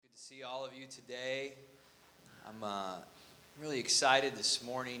See all of you today. I'm really excited this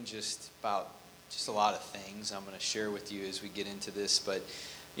morning about a lot of things I'm going to share with you as we get into this. But,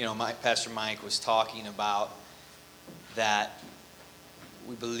 Pastor Mike was talking about that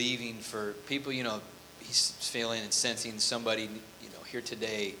we believing for people, he's feeling and sensing somebody, here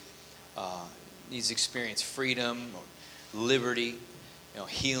today needs to experience freedom or liberty,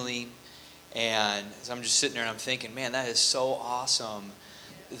 healing. And as I'm just sitting there and I'm thinking, man, that is so awesome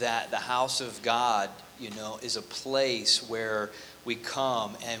that the house of God, is a place where we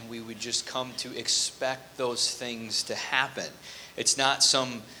come and we would just come to expect those things to happen. It's not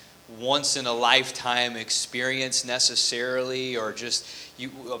some once-in-a-lifetime experience necessarily, or just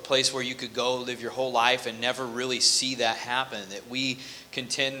a place where you could go live your whole life and never really see that happen. That we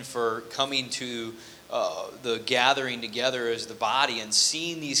contend for coming to the gathering together as the body and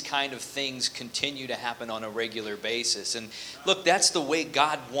seeing these kind of things continue to happen on a regular basis. And look, that's the way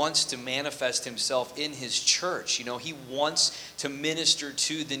God wants to manifest himself in his church. He wants to minister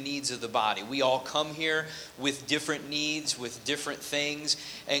to the needs of the body. We all come here with different needs, with different things,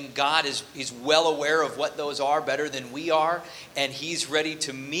 and God he's well aware of what those are better than we are, and he's ready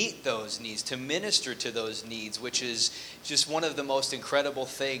to meet those needs, to minister to those needs, which is just one of the most incredible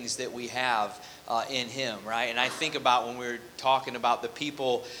things that we have in him, right? And I think about when we're talking about the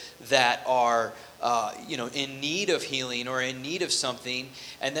people that are in need of healing or in need of something,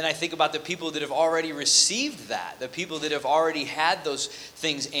 and then I think about the people that have already received that, the people that have already had those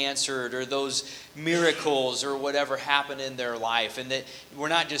things answered or those miracles or whatever happened in their life, and that we're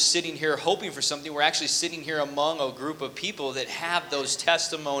not just sitting here hoping for something, we're actually sitting here among a group of people that have those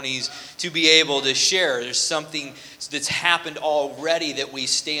testimonies to be able to share. There's something that's happened already that we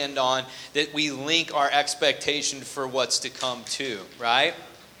stand on, that we link our expectation for what's to come to, right?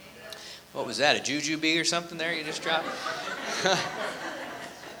 What was that, a jujube or something there you just dropped?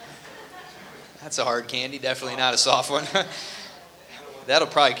 That's a hard candy, definitely not a soft one. That'll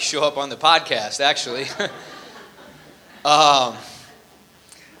probably show up on the podcast, actually.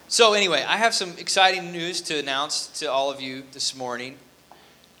 So anyway, I have some exciting news to announce to all of you this morning.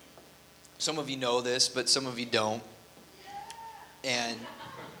 Some of you know this, but some of you don't. And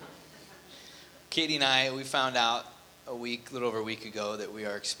Katie and I, we found out a little over a week ago that we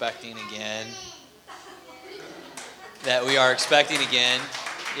are expecting again.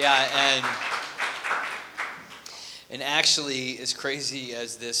 Yeah, and actually, as crazy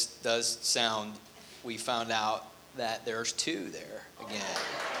as this does sound, we found out that there's two there again.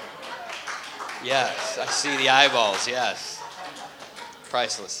 Yes, I see the eyeballs, yes.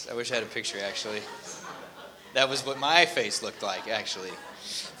 Priceless. I wish I had a picture, actually. That was what my face looked like, actually.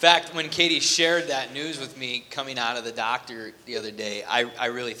 In fact, when Katie shared that news with me coming out of the doctor the other day, I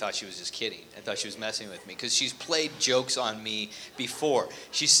really thought she was just kidding. I thought she was messing with me because she's played jokes on me before.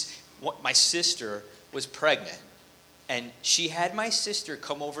 My sister was pregnant, and she had my sister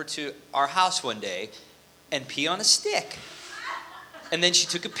come over to our house one day and pee on a stick. And then she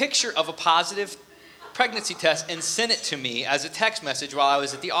took a picture of a positive pregnancy test and sent it to me as a text message while I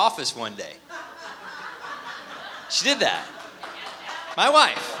was at the office one day. She did that. My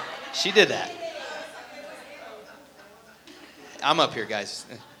wife, she did that. I'm up here, guys.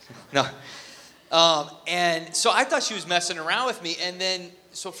 No. And so I thought she was messing around with me. And then,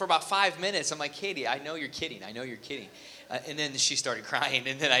 so for about 5 minutes, I'm like, Katie, I know you're kidding. And then she started crying,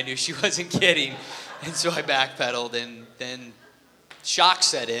 and then I knew she wasn't kidding. And so I backpedaled, and then shock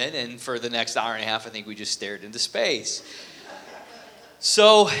set in. And for the next hour and a half, I think we just stared into space.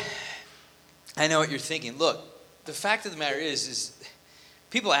 So I know what you're thinking. Look, the fact of the matter is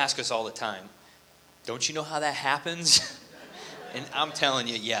people ask us all the time, don't you know how that happens? And I'm telling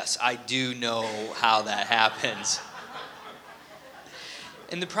you, yes, I do know how that happens.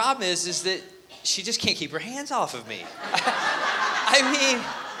 And the problem is that she just can't keep her hands off of me. I mean,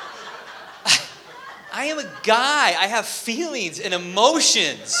 I am a guy. I have feelings and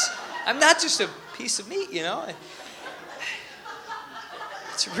emotions. I'm not just a piece of meat,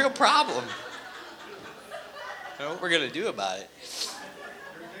 It's a real problem. I don't know what we're going to do about it.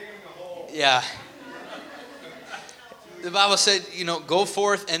 Yeah. The Bible said, go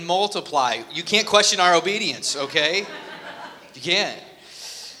forth and multiply. You can't question our obedience, okay? You can't.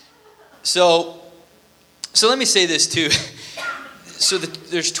 So let me say this too. So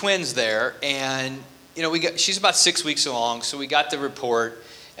there's twins there, and she's about 6 weeks along, so we got the report.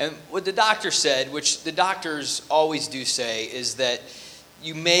 And what the doctor said, which the doctors always do say, is that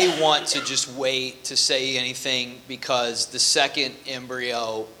you may want to just wait to say anything because the second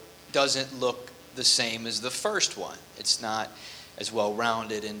embryo doesn't look the same as the first one. It's not as well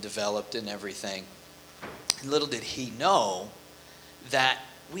rounded and developed and everything. And little did he know that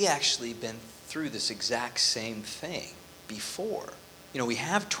we actually been through this exact same thing before. We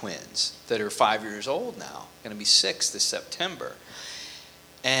have twins that are 5 years old now, going to be 6 this September.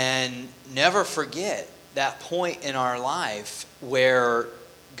 And never forget that point in our life where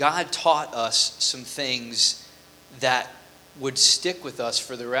God taught us some things that would stick with us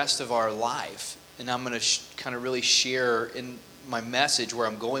for the rest of our life. And I'm going to kind of really share in my message where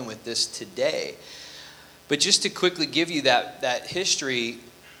I'm going with this today. But just to quickly give you that history,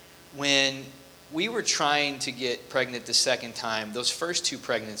 when we were trying to get pregnant the second time, those first 2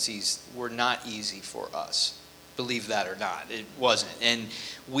 pregnancies were not easy for us. Believe that or not, it wasn't. And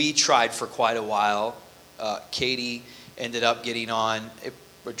we tried for quite a while. Katie ended up getting on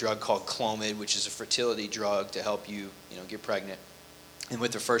a drug called Clomid, which is a fertility drug to help you, get pregnant. And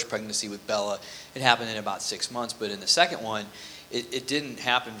with her first pregnancy with Bella, it happened in about 6 months. But in the second one, it didn't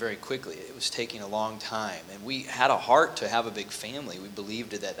happen very quickly. It was taking a long time. And we had a heart to have a big family. We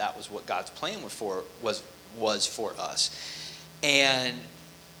believed that was what God's plan was for us. And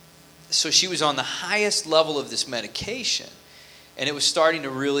so she was on the highest level of this medication. And it was starting to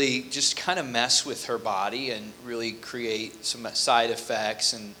really just kind of mess with her body and really create some side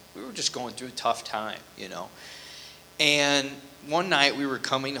effects. And we were just going through a tough time, And one night we were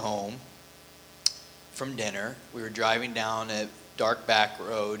coming home from dinner. We were driving down a dark back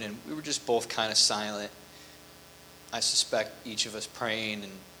road, and we were just both kind of silent. I suspect each of us praying in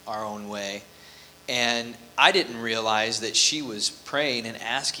our own way. And I didn't realize that she was praying and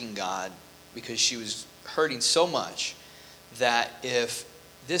asking God because she was hurting so much that if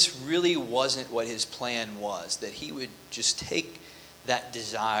this really wasn't what his plan was, that he would just take that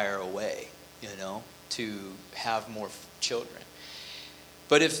desire away, to have more children.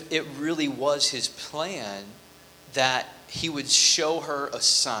 But if it really was his plan, that he would show her a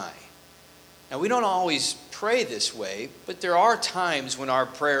sign. Now, we don't always pray this way, but there are times when our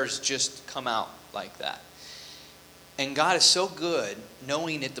prayers just come out like that. And God is so good,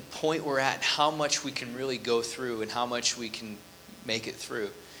 knowing at the point we're at how much we can really go through and how much we can make it through,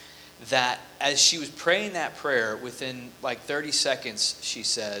 that as she was praying that prayer, within like 30 seconds, she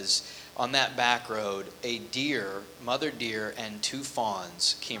says, on that back road, a deer, mother deer, and 2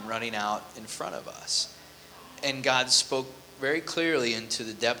 fawns came running out in front of us. And God spoke very clearly into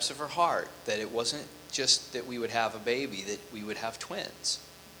the depths of her heart that it wasn't just that we would have a baby, that we would have twins.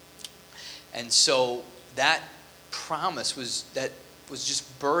 And so that promise was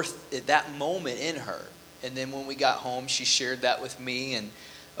just birthed at that moment in her. And then when we got home, she shared that with me, and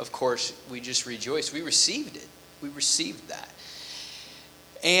of course we just rejoiced. We received it. We received that.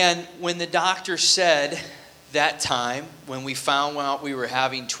 And when the doctor said that time, when we found out we were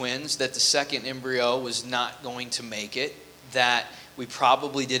having twins, that the second embryo was not going to make it, that we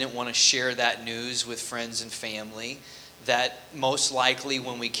probably didn't want to share that news with friends and family, that most likely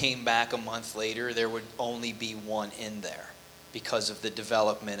when we came back a month later, there would only be one in there because of the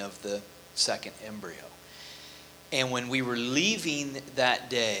development of the second embryo. And when we were leaving that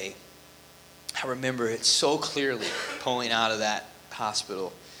day, I remember it so clearly, pulling out of that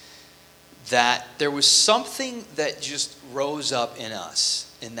hospital, that there was something that just rose up in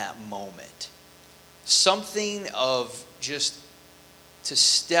us in that moment. Something of just to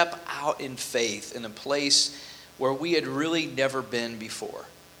step out in faith in a place where we had really never been before.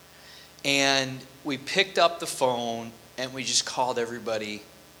 And we picked up the phone and we just called everybody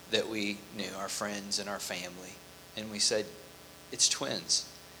that we knew, our friends and our family. And we said, it's twins.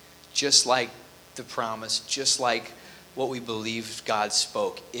 Just like the promise, just like what we believed God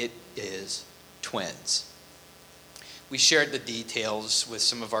spoke, it is twins. We shared the details with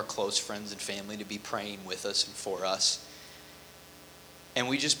some of our close friends and family to be praying with us and for us. And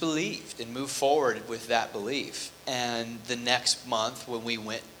we just believed and moved forward with that belief. And the next month when we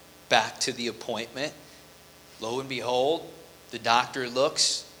went back to the appointment, lo and behold, the doctor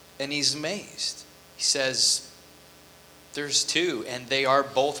looks and he's amazed. He says, there's 2, and they are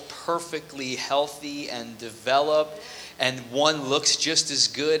both perfectly healthy and developed, and one looks just as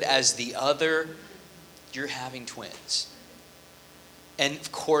good as the other. You're having twins. And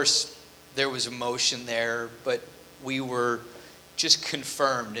of course, there was emotion there, but we were just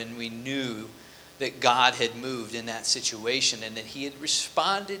confirmed, and we knew that God had moved in that situation and that he had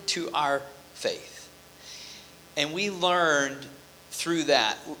responded to our faith. And we learned through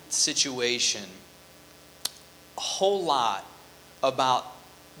that situation a whole lot about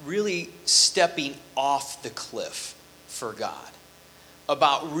really stepping off the cliff for God,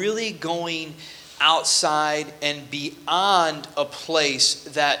 about really going outside and beyond a place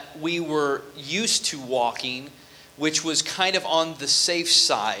that we were used to walking, which was kind of on the safe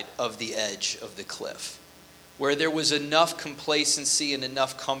side of the edge of the cliff. where there was enough complacency and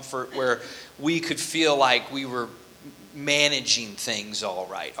enough comfort where we could feel like we were managing things all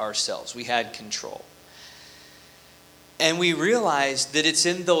right ourselves. We had control. And we realized that it's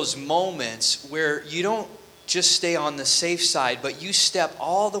in those moments where you don't just stay on the safe side, but you step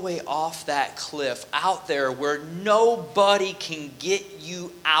all the way off that cliff out there where nobody can get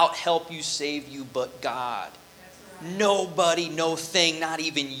you out, help you, save you but God. Right. Nobody, no thing, not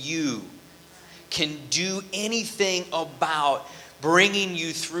even you, can do anything about bringing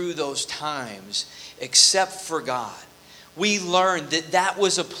you through those times except for God. We learned that that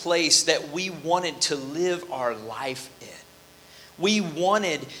was a place that we wanted to live our life in. We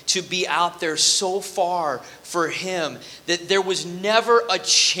wanted to be out there so far for Him that there was never a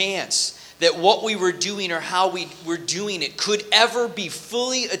chance that what we were doing or how we were doing it could ever be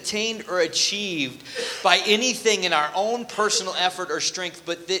fully attained or achieved by anything in our own personal effort or strength,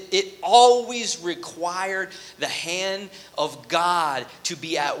 but that it always required the hand of God to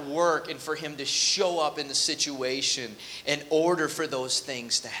be at work and for Him to show up in the situation in order for those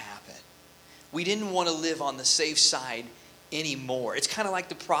things to happen. We didn't want to live on the safe side anymore. It's kind of like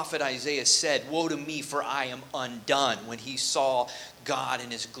the prophet Isaiah said, "Woe to me, for I am undone," when he saw God in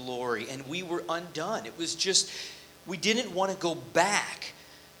His glory. And we were undone. It was just, we didn't want to go back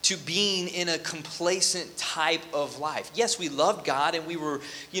to being in a complacent type of life. Yes, we loved God and we were,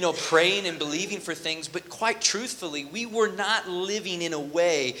 praying and believing for things, but quite truthfully, we were not living in a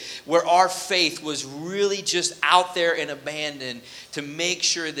way where our faith was really just out there and abandoned to make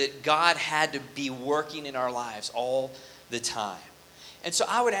sure that God had to be working in our lives all the time. And so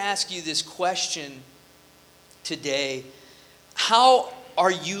I would ask you this question today: how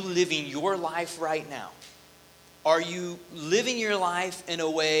are you living your life right now? Are you living your life in a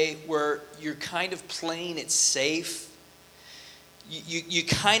way where you're kind of playing it safe? You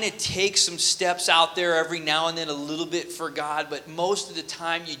kind of take some steps out there every now and then a little bit for God, but most of the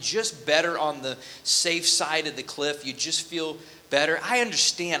time you just better on the safe side of the cliff. You just feel better. I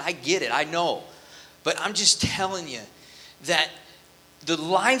understand. I get it. I know. But I'm just telling you that the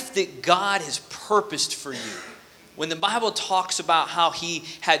life that God has purposed for you, when the Bible talks about how He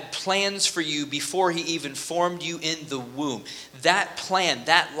had plans for you before He even formed you in the womb, that plan,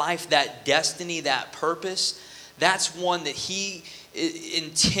 that life, that destiny, that purpose, that's one that He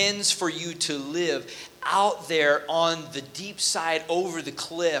intends for you to live out there on the deep side over the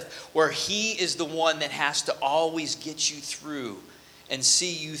cliff, where He is the one that has to always get you through and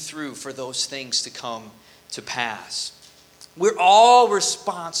see you through for those things to come to pass. We're all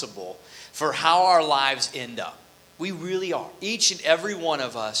responsible for how our lives end up. We really are. Each and every one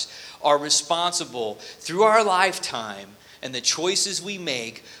of us are responsible through our lifetime and the choices we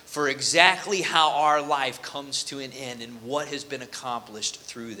make for exactly how our life comes to an end and what has been accomplished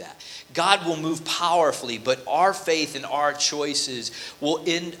through that. God will move powerfully, but our faith and our choices will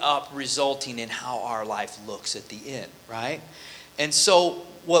end up resulting in how our life looks at the end, right? And so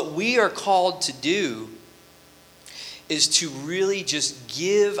what we are called to do is to really just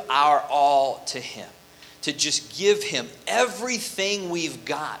give our all to Him, to just give Him everything we've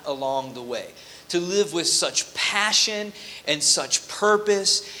got along the way, to live with such passion and such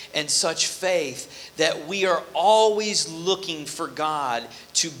purpose and such faith that we are always looking for God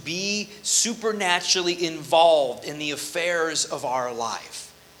to be supernaturally involved in the affairs of our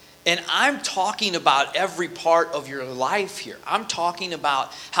life. And I'm talking about every part of your life here. I'm talking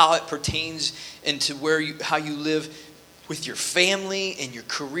about how it pertains into how you live with your family and your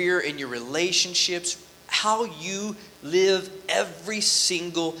career and your relationships, how you live every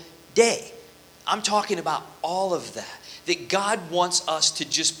single day. I'm talking about all of that God wants us to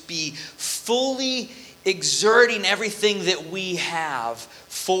just be fully exerting everything that we have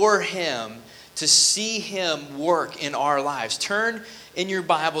for Him, to see Him work in our lives. Turn in your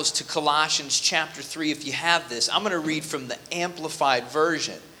Bibles to Colossians chapter 3 if you have this. I'm going to read from the Amplified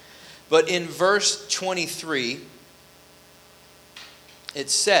Version. But in verse 23, it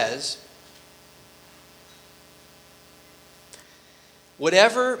says,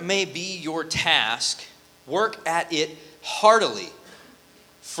 "Whatever may be your task, work at it heartily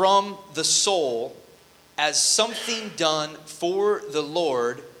from the soul as something done for the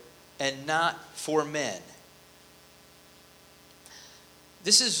Lord and not for men."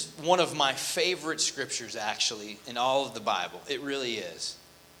 This is one of my favorite scriptures, actually, in all of the Bible. It really is.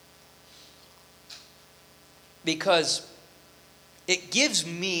 Because it gives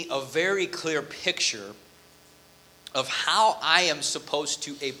me a very clear picture of how I am supposed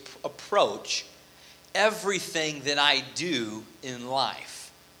to approach everything that I do in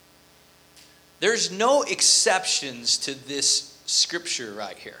life. There's no exceptions to this scripture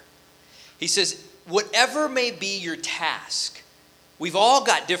right here. He says, whatever may be your task, we've all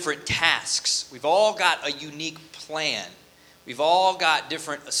got different tasks. We've all got a unique plan. We've all got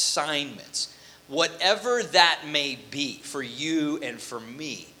different assignments. Whatever that may be for you and for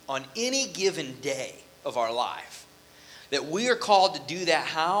me on any given day of our life, that we are called to do that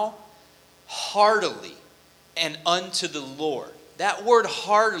how? Heartily and unto the Lord. That word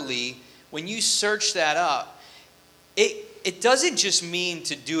heartily, when you search that up, it doesn't just mean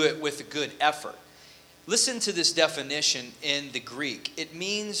to do it with a good effort. Listen to this definition in the Greek. It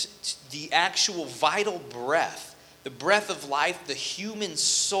means the actual vital breath, the breath of life, the human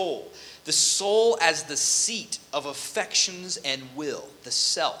soul. The soul as the seat of affections and will, the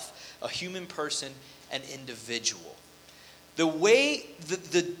self, a human person, an individual. The way,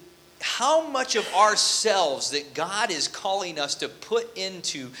 how much of ourselves that God is calling us to put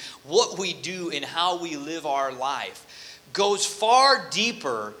into what we do and how we live our life goes far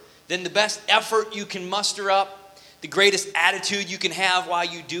deeper than the best effort you can muster up, the greatest attitude you can have while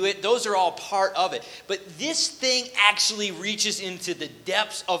you do it. Those are all part of it. But this thing actually reaches into the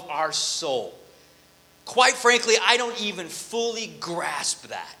depths of our soul. Quite frankly, I don't even fully grasp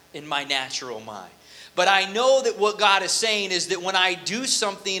that in my natural mind. But I know that what God is saying is that when I do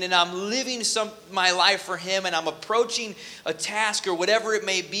something and I'm living my life for Him and I'm approaching a task or whatever it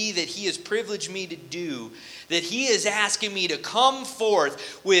may be that He has privileged me to do, that He is asking me to come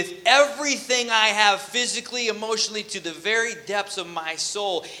forth with everything I have physically, emotionally, to the very depths of my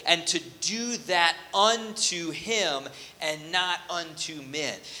soul, and to do that unto Him and not unto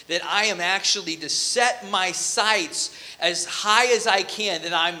men. That I am actually to set my sights as high as I can,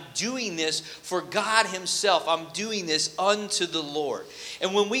 that I'm doing this for God Himself. I'm doing this unto the Lord.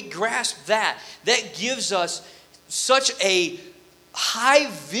 And when we grasp that, that gives us such a high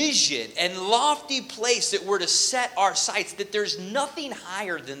vision and lofty place that we're to set our sights, that there's nothing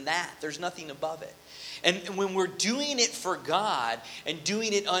higher than that. There's nothing above it. And when we're doing it for God and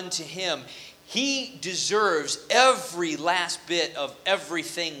doing it unto Him, He deserves every last bit of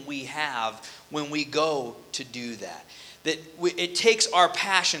everything we have when we go to do that. That it takes our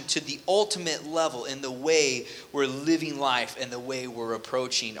passion to the ultimate level in the way we're living life and the way we're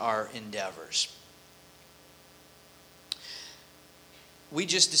approaching our endeavors. We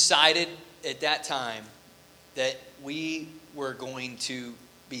just decided at that time that we were going to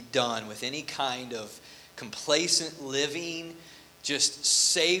be done with any kind of complacent living, just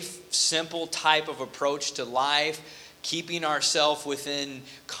safe, simple type of approach to life, keeping ourselves within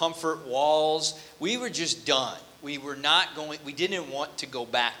comfort walls. We were just done. We didn't want to go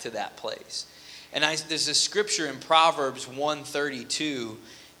back to that place. And there's a scripture in Proverbs 1:32,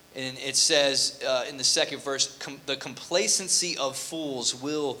 and it says in the second verse, the complacency of fools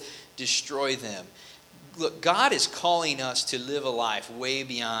will destroy them. Look, God is calling us to live a life way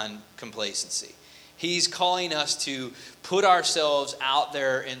beyond complacency. He's calling us to put ourselves out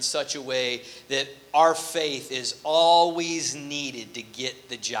there in such a way that our faith is always needed to get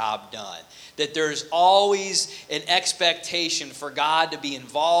the job done. That there's always an expectation for God to be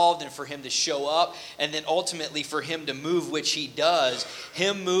involved and for Him to show up, and then ultimately for Him to move, which He does.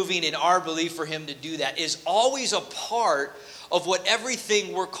 Him moving and our belief for Him to do that is always a part of what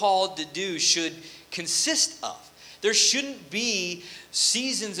everything we're called to do should consist of. There shouldn't be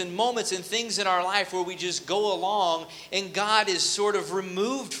seasons and moments and things in our life where we just go along and God is sort of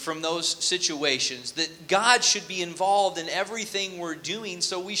removed from those situations. That God should be involved in everything we're doing,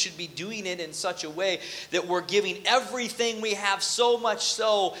 so we should be doing it in such a way that we're giving everything we have, so much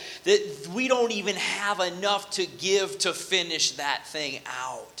so that we don't even have enough to give to finish that thing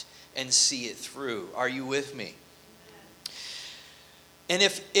out and see it through. Are you with me? And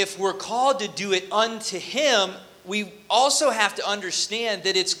if we're called to do it unto Him, we also have to understand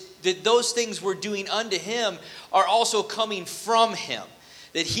that those things we're doing unto Him are also coming from Him.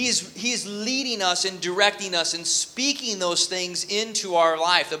 That He's leading us and directing us and speaking those things into our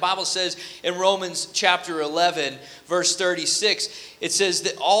life. The Bible says in Romans chapter 11, verse 36, it says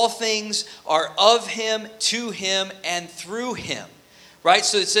that all things are of Him, to Him, and through Him. Right?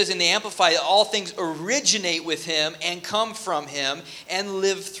 So it says in the Amplified, all things originate with Him and come from Him and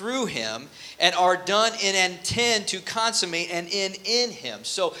live through Him and are done and intend to consummate and in Him.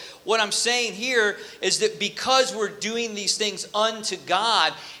 So what I'm saying here is that because we're doing these things unto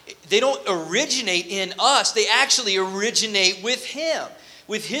God, they don't originate in us. They actually originate with Him,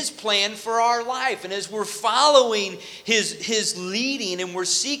 with His plan for our life. And as we're following His leading and we're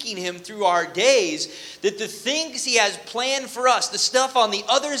seeking Him through our days, that the things He has planned for us, the stuff on the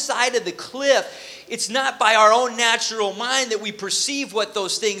other side of the cliff, it's not by our own natural mind that we perceive what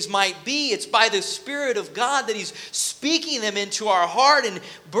those things might be. It's by the Spirit of God that He's speaking them into our heart and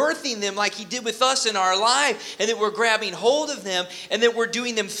birthing them like He did with us in our life, and that we're grabbing hold of them and that we're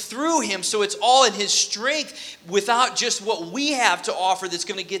doing them through Him. So it's all in His strength without just what we have to offer that's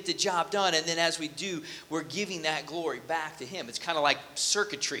going to get the job done. And then as we do, we're giving that glory back to Him. It's kind of like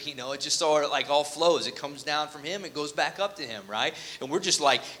circuitry, you know, it just sort of like all flows. It comes down from Him, it goes back up to Him, right? And we're just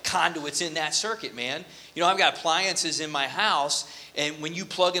like conduits in that circuit, man. You know, I've got appliances in my house, and when you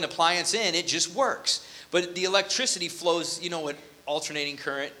plug an appliance in, it just works. But the electricity flows, you know what alternating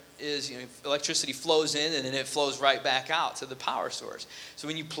current is, you know, electricity flows in and then it flows right back out to the power source. So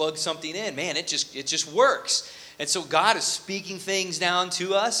when you plug something in, man, it just works. And so God is speaking things down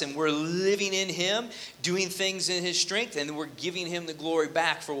to us, and we're living in Him, doing things in His strength, and we're giving Him the glory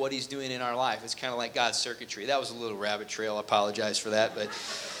back for what He's doing in our life. It's kind of like God's circuitry. That was a little rabbit trail. I apologize for that, but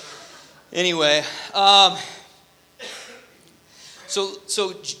anyway,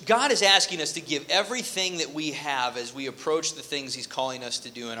 So God is asking us to give everything that we have as we approach the things He's calling us to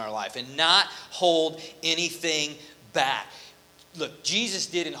do in our life, and not hold anything back. Look, Jesus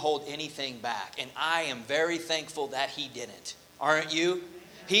didn't hold anything back, and I am very thankful that He didn't. Aren't you?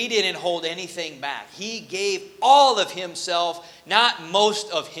 He didn't hold anything back. He gave all of Himself, not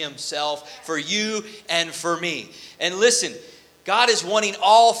most of Himself, for you and for me. And listen, God is wanting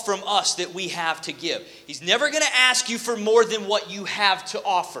all from us that we have to give. He's never going to ask you for more than what you have to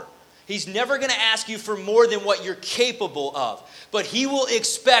offer. He's never going to ask you for more than what you're capable of. But He will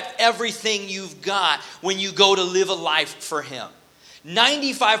expect everything you've got when you go to live a life for Him.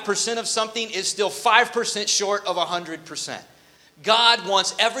 95% of something is still 5% short of 100%. God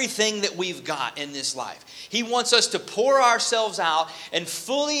wants everything that we've got in this life. He wants us to pour ourselves out and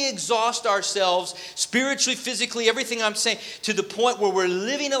fully exhaust ourselves spiritually, physically, everything I'm saying, to the point where we're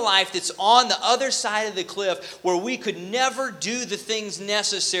living a life that's on the other side of the cliff, where we could never do the things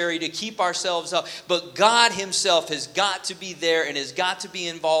necessary to keep ourselves up. But God Himself has got to be there and has got to be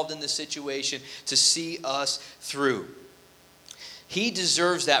involved in the situation to see us through. He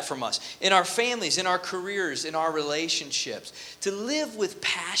deserves that from us. In our families, in our careers, in our relationships. To live with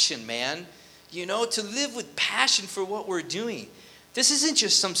passion, man. You know, to live with passion for what we're doing. This isn't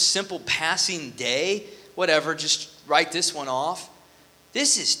just some simple passing day. Whatever, just write this one off.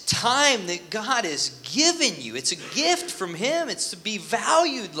 This is time that God has given you. It's a gift from Him. It's to be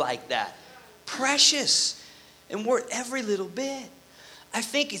valued like that. Precious. And worth every little bit. I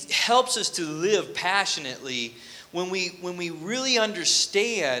think it helps us to live passionately when we really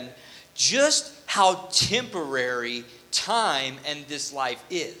understand just how temporary time and this life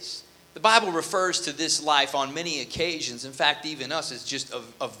is. The Bible refers to this life on many occasions, in fact, even us, as just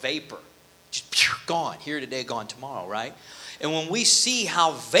a vapor. Just gone, here today, gone tomorrow, right? And when we see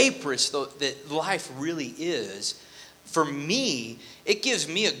how vaporous that life really is, for me, it gives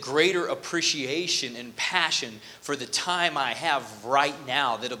me a greater appreciation and passion for the time I have right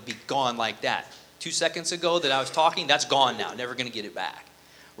now that'll be gone like that. 2 seconds ago that I was talking, that's gone now. Never going to get it back,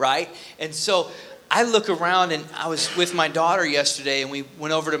 right? And so I look around, and I was with my daughter yesterday, and we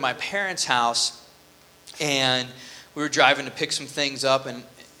went over to my parents' house, and we were driving to pick some things up, and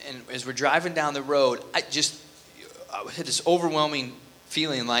as we're driving down the road, I had this overwhelming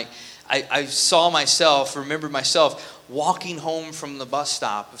feeling like I remembered myself walking home from the bus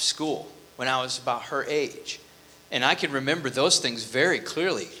stop of school when I was about her age. And I can remember those things very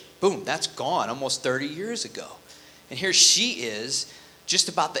clearly. Boom, that's gone almost 30 years ago. And here she is, just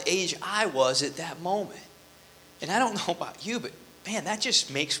about the age I was at that moment. And I don't know about you, but man, that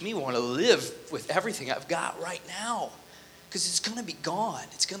just makes me want to live with everything I've got right now. Because it's going to be gone.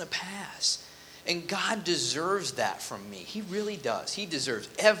 It's going to pass. And God deserves that from me. He really does. He deserves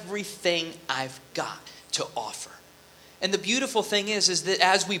everything I've got to offer. And the beautiful thing is that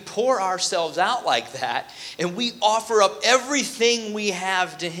as we pour ourselves out like that, and we offer up everything we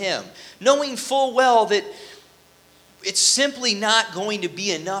have to Him, knowing full well that it's simply not going to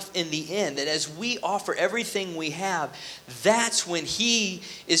be enough in the end, that as we offer everything we have, that's when He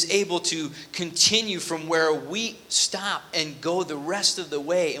is able to continue from where we stop and go the rest of the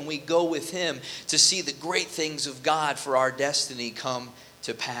way, and we go with Him to see the great things of God for our destiny come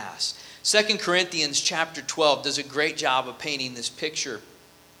to pass. 2 Corinthians chapter 12 does a great job of painting this picture.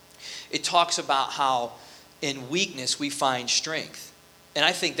 It talks about how in weakness we find strength. And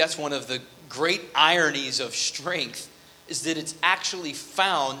I think that's one of the great ironies of strength, is that it's actually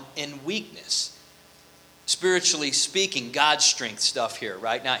found in weakness. Spiritually speaking, God's strength stuff here,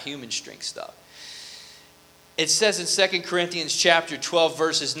 right? Not human strength stuff. It says in 2 Corinthians chapter 12,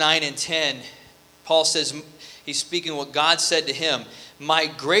 verses 9 and 10, Paul says, he's speaking what God said to him, My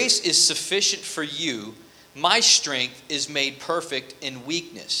grace is sufficient for you. My strength is made perfect in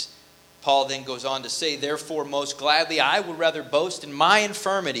weakness. Paul then goes on to say, therefore, most gladly, I would rather boast in my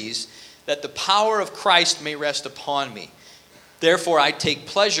infirmities, that the power of Christ may rest upon me. Therefore, I take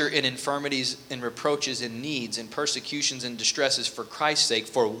pleasure in infirmities and reproaches and needs and persecutions and distresses for Christ's sake.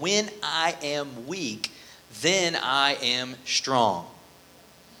 For when I am weak, then I am strong.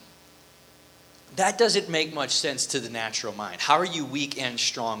 That doesn't make much sense to the natural mind. How are you weak and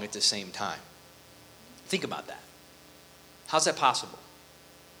strong at the same time? Think about that. How's that possible?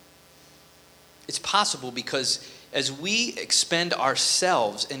 It's possible because as we expend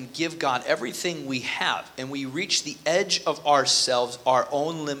ourselves and give God everything we have, and we reach the edge of ourselves, our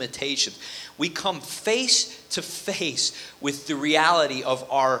own limitations, we come face to face with the reality of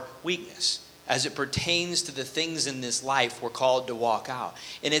our weakness as it pertains to the things in this life we're called to walk out.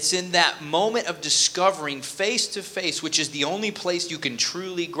 And it's in that moment of discovering face to face, which is the only place you can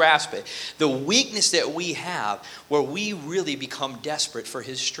truly grasp it, the weakness that we have, where we really become desperate for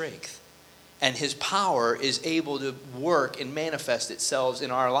His strength. And His power is able to work and manifest itself in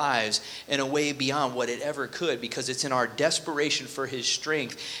our lives in a way beyond what it ever could, because it's in our desperation for His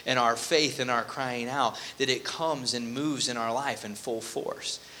strength and our faith and our crying out that it comes and moves in our life in full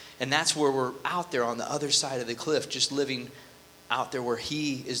force. And that's where we're out there on the other side of the cliff, just living out there where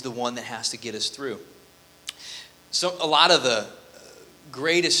He is the one that has to get us through. So a lot of the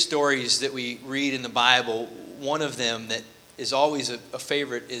greatest stories that we read in the Bible, one of them that is always a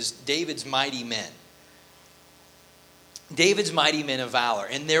favorite is David's mighty men. David's mighty men of valor.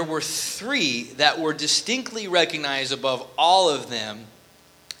 And there were three that were distinctly recognized above all of them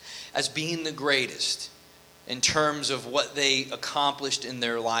as being the greatest in terms of what they accomplished in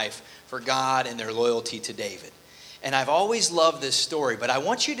their life for God and their loyalty to David. And I've always loved this story, but I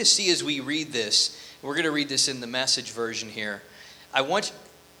want you to see as we read this, we're going to read this in the Message version here. It's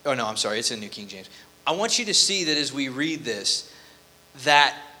in New King James. I want you to see that as we read this,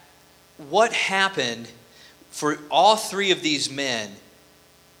 that what happened for all three of these men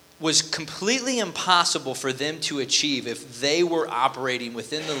was completely impossible for them to achieve if they were operating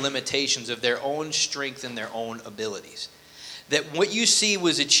within the limitations of their own strength and their own abilities. That what you see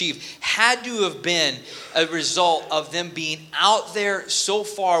was achieved had to have been a result of them being out there so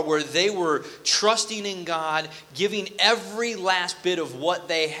far where they were trusting in God, giving every last bit of what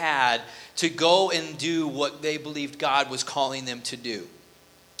they had to go and do what they believed God was calling them to do.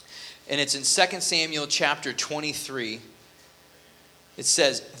 And it's in 2 Samuel chapter 23. It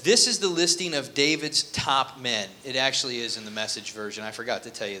says, this is the listing of David's top men. It actually is in the Message version. I forgot to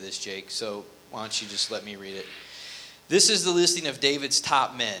tell you this, Jake, so why don't you just let me read it. This is the listing of David's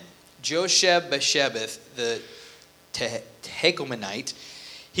top men. Josheb-Basshebeth, the Tekomanite,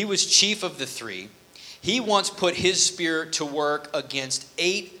 he was chief of the three. He once put his spear to work against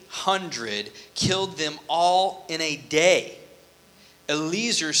 800, killed them all in a day.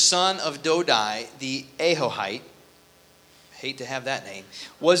 Eleazar, son of Dodai, the Ahohite, hate to have that name,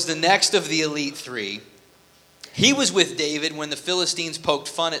 was the next of the elite three. He was with David when the Philistines poked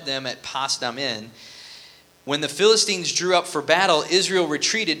fun at them at Pas-dammim. When the Philistines drew up for battle, Israel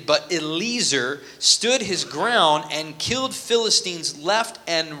retreated, but Eleazar stood his ground and killed Philistines left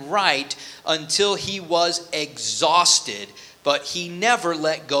and right until he was exhausted, but he never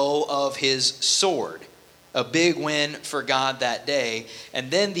let go of his sword. A big win for God that day. And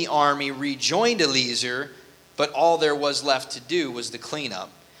then the army rejoined Eleazar, but all there was left to do was the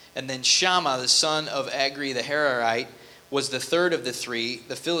cleanup. And then Shammah, the son of Agri the Hararite, was the third of the three.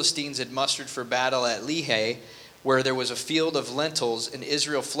 The Philistines had mustered for battle at Lehi, where there was a field of lentils, and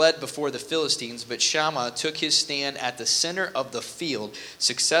Israel fled before the Philistines. But Shammah took his stand at the center of the field,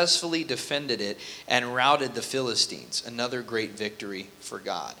 successfully defended it, and routed the Philistines. Another great victory for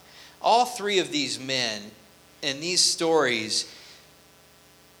God. All three of these men in these stories,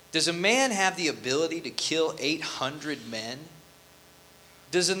 does a man have the ability to kill 800 men?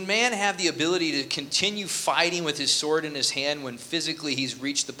 Does a man have the ability to continue fighting with his sword in his hand when physically he's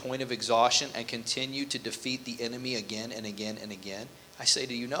reached the point of exhaustion and continue to defeat the enemy again and again and again? I say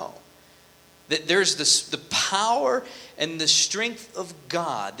to you, no. That there's the power and the strength of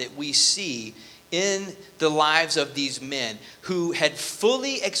God that we see in the lives of these men who had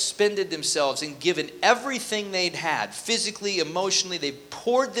fully expended themselves and given everything they'd had, physically, emotionally. They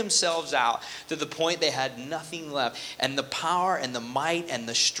poured themselves out to the point they had nothing left. And the power and the might and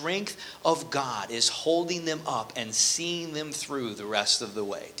the strength of God is holding them up and seeing them through the rest of the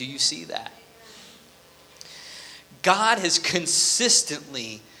way. Do you see that? God has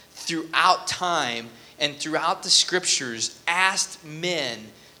consistently, throughout time and throughout the scriptures, asked men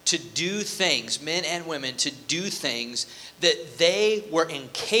to do things, men and women, to do things that they were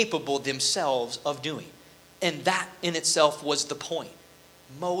incapable themselves of doing. And that in itself was the point.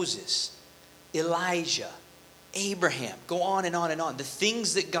 Moses, Elijah, Abraham, go on and on and on. The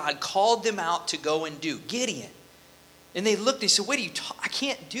things that God called them out to go and do. Gideon. And they looked and said, wait, I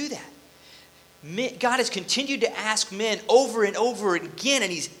can't do that. God has continued to ask men over and over again,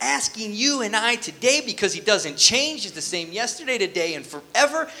 and he's asking you and I today because he doesn't change. He's the same yesterday, today, and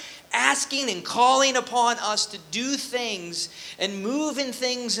forever, asking and calling upon us to do things and move in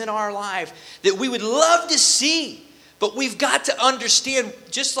things in our life that we would love to see. But we've got to understand,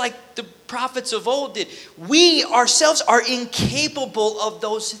 just like the prophets of old did, we ourselves are incapable of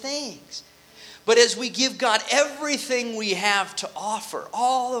those things. But as we give God everything we have to offer,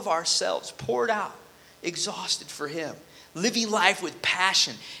 all of ourselves poured out, exhausted for him, living life with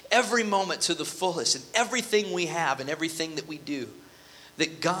passion, every moment to the fullest, and everything we have and everything that we do,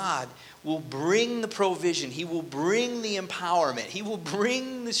 that God will bring the provision, he will bring the empowerment, he will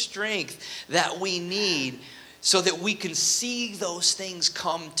bring the strength that we need so that we can see those things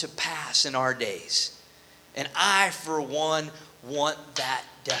come to pass in our days. And I, for one, want that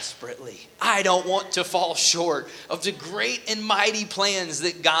desperately. I don't want to fall short of the great and mighty plans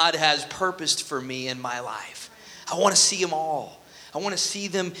that God has purposed for me in my life. I want to see them all. I want to see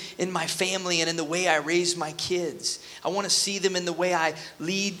them in my family and in the way I raise my kids. I want to see them in the way I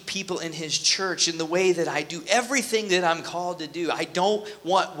lead people in his church, in the way that I do everything that I'm called to do. I don't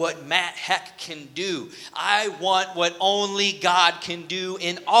want what Matt Heck can do. I want what only God can do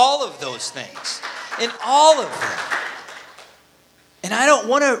in all of those things. In all of them. And I don't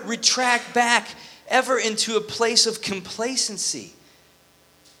want to retract back ever into a place of complacency.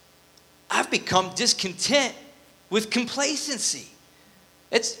 I've become discontent with complacency.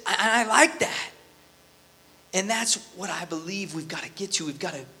 I like that. And that's what I believe we've got to get to. We've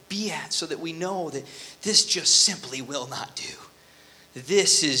got to be at so that we know that this just simply will not do.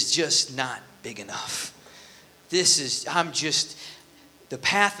 This is just not big enough. The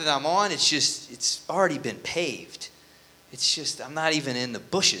path that I'm on, it's already been paved. It's just, I'm not even in the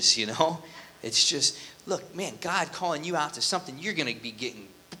bushes, you know. It's just, look, man, God calling you out to something, you're going to be getting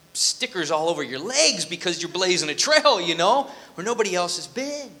stickers all over your legs because you're blazing a trail, you know, where nobody else has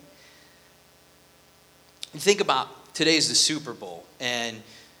been. And think about, today's the Super Bowl, and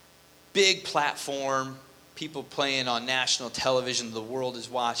big platform, people playing on national television, the world is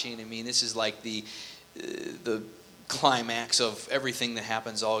watching. I mean, this is like the climax of everything that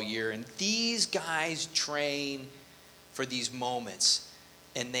happens all year. And these guys train for these moments,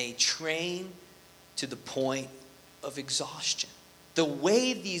 and they train to the point of exhaustion. The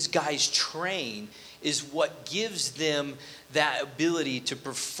way these guys train is what gives them that ability to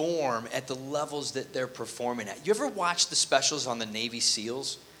perform at the levels that they're performing at. You ever watch the specials on the Navy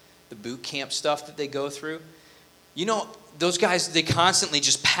SEALs, the boot camp stuff that they go through? You know, those guys, they constantly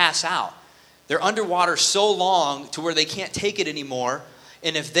just pass out. They're underwater so long to where they can't take it anymore,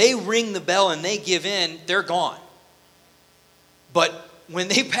 and if they ring the bell and they give in, they're gone. But when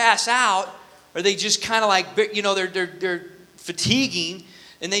they pass out, or they just kind of like, you know, they're fatiguing,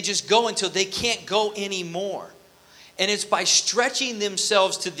 and they just go until they can't go anymore. And it's by stretching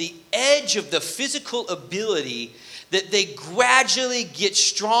themselves to the edge of the physical ability that they gradually get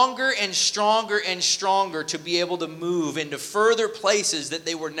stronger and stronger and stronger to be able to move into further places that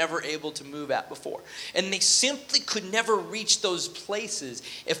they were never able to move at before. And they simply could never reach those places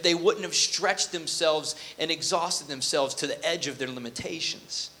if they wouldn't have stretched themselves and exhausted themselves to the edge of their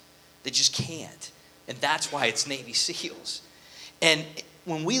limitations. They just can't. And that's why it's Navy SEALs. And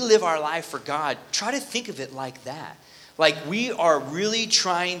when we live our life for God, try to think of it like that. Like we are really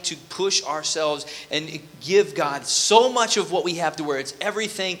trying to push ourselves and give God so much of what we have to where it's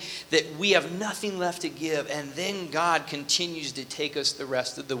everything that we have nothing left to give. And then God continues to take us the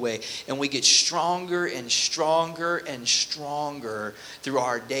rest of the way. And we get stronger and stronger and stronger through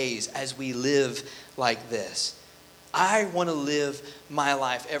our days as we live like this. I want to live my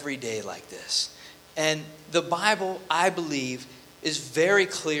life every day like this. And the Bible, I believe, is very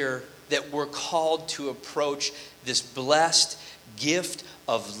clear that we're called to approach this blessed gift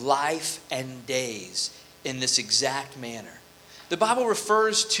of life and days in this exact manner. The Bible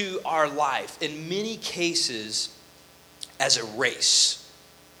refers to our life in many cases as a race,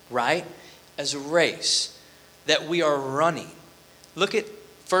 right? As a race that we are running. Look at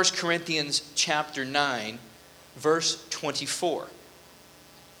 1 Corinthians chapter 9, verse 24. It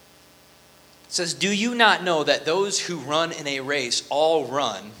says, "Do you not know that those who run in a race all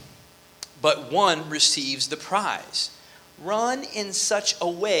run, but one receives the prize? Run in such a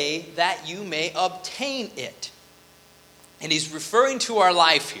way that you may obtain it." And he's referring to our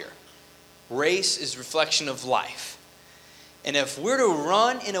life here. Race is reflection of life. And if we're to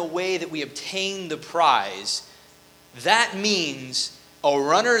run in a way that we obtain the prize, that means a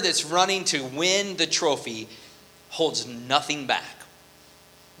runner that's running to win the trophy holds nothing back.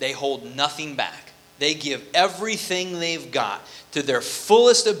 They hold nothing back. They give everything they've got to their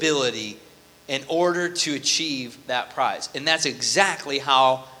fullest ability in order to achieve that prize. And that's exactly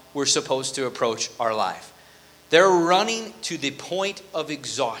how we're supposed to approach our life. They're running to the point of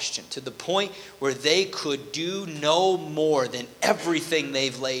exhaustion, to the point where they could do no more than everything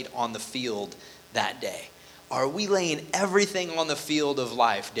they've laid on the field that day. Are we laying everything on the field of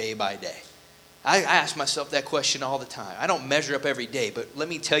life day by day? I ask myself that question all the time. I don't measure up every day, but let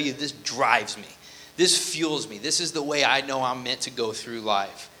me tell you, this drives me. This fuels me. This is the way I know I'm meant to go through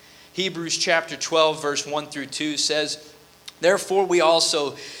life. Hebrews chapter 12, verse 1 through 2 says, "Therefore we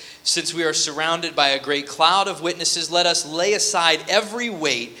also, since we are surrounded by a great cloud of witnesses, let us lay aside every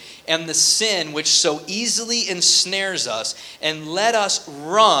weight and the sin which so easily ensnares us, and let us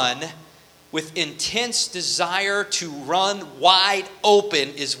run with intense desire to run wide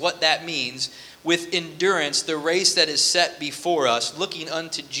open," is what that means, "with endurance the race that is set before us, looking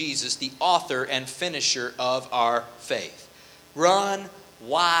unto Jesus, the author and finisher of our faith." Run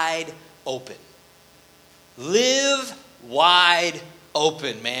wide open. Live wide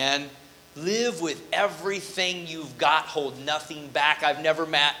open, man. Live with everything you've got. Hold nothing back. I've never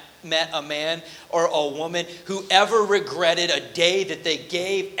met a man or a woman who ever regretted a day that they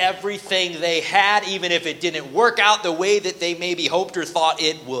gave everything they had, even if it didn't work out the way that they maybe hoped or thought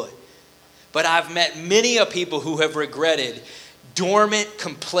it would. But I've met many a people who have regretted dormant,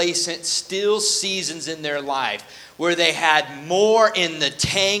 complacent, still seasons in their life where they had more in the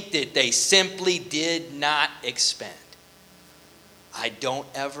tank that they simply did not expend. I don't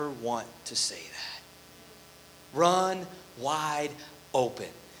ever want to say that. Run wide open.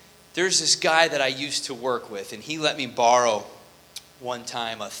 There's this guy that I used to work with, and he let me borrow one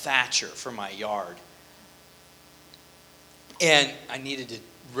time a thatcher for my yard. And I needed to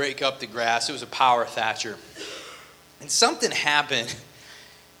rake up the grass. It was a power thatcher. And something happened,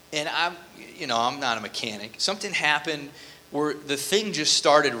 and I'm not a mechanic. Something happened where the thing just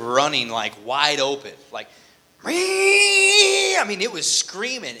started running like wide open, like, I mean, it was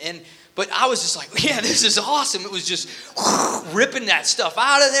screaming. But I was just like, yeah, this is awesome. It was just ripping that stuff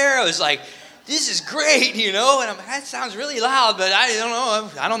out of there. I was like, this is great, And I'm like, that sounds really loud, but I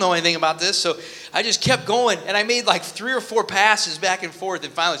don't know anything about this. So I just kept going, and I made like 3 or 4 passes back and forth,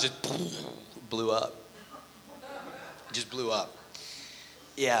 and finally just blew up. It just blew up.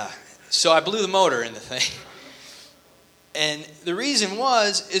 Yeah. So I blew the motor in the thing. And the reason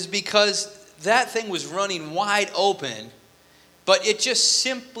is because that thing was running wide open, but it just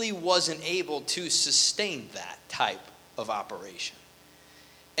simply wasn't able to sustain that type of operation.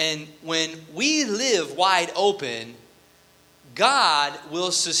 And when we live wide open, God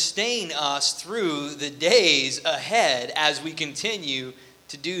will sustain us through the days ahead as we continue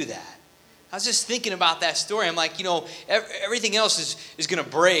to do that. I was just thinking about that story. I'm like, everything else is going to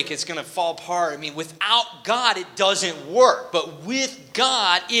break. It's going to fall apart. I mean, without God, it doesn't work. But with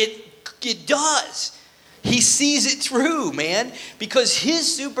God, it does. He sees it through, man, because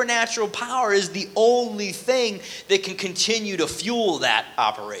his supernatural power is the only thing that can continue to fuel that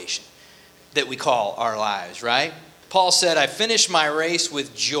operation that we call our lives, right? Paul said, "I finished my race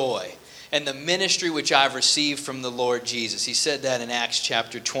with joy and the ministry which I've received from the Lord Jesus." He said that in Acts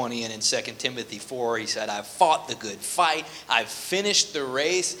chapter 20, and in 2 Timothy 4, he said, "I've fought the good fight, I've finished the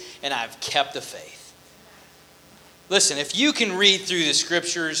race, and I've kept the faith." Listen, if you can read through the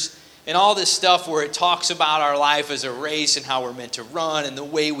scriptures and all this stuff where it talks about our life as a race and how we're meant to run and the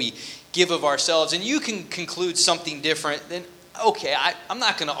way we give of ourselves, and you can conclude something different, then okay, I'm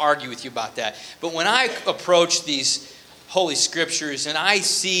not going to argue with you about that. But when I approach these Holy Scriptures and I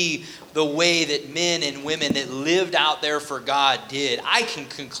see the way that men and women that lived out there for God did, I can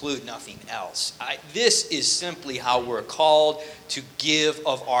conclude nothing else. This is simply how we're called to give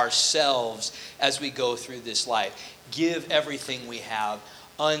of ourselves as we go through this life. Give everything we have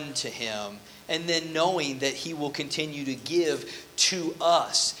unto him, and then knowing that he will continue to give to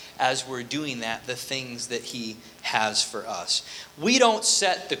us as we're doing that, the things that he has for us. We don't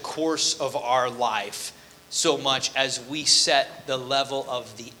set the course of our life so much as we set the level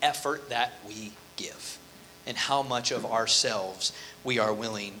of the effort that we give and how much of ourselves we are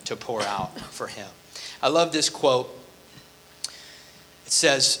willing to pour out for him. I love this quote. It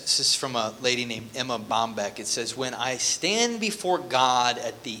says, this is from a lady named Emma Bombeck. It says, "When I stand before God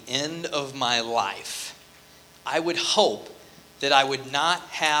at the end of my life, I would hope that I would not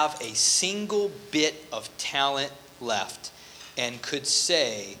have a single bit of talent left and could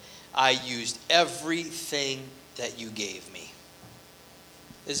say, I used everything that you gave me.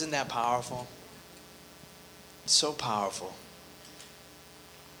 Isn't that powerful? It's so powerful.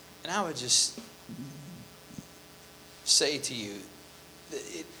 And I would just say to you,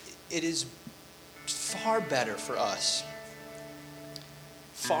 that it is far better for us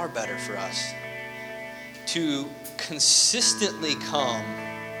to consistently come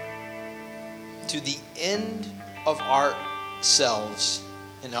to the end of ourselves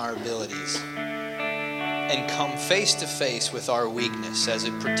and our abilities and come face to face with our weakness as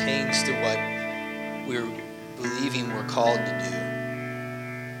it pertains to what we're believing we're called to do,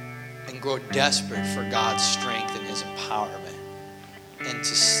 and grow desperate for God's strength and his empowerment, and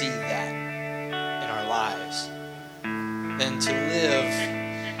to see that in our lives, than to live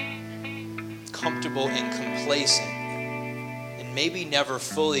comfortable and complacent and maybe never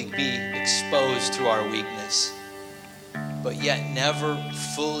fully be exposed to our weakness, but yet never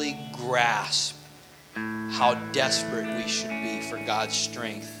fully grasp how desperate we should be for God's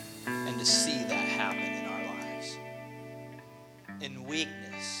strength and to see that happen in our lives. In weakness,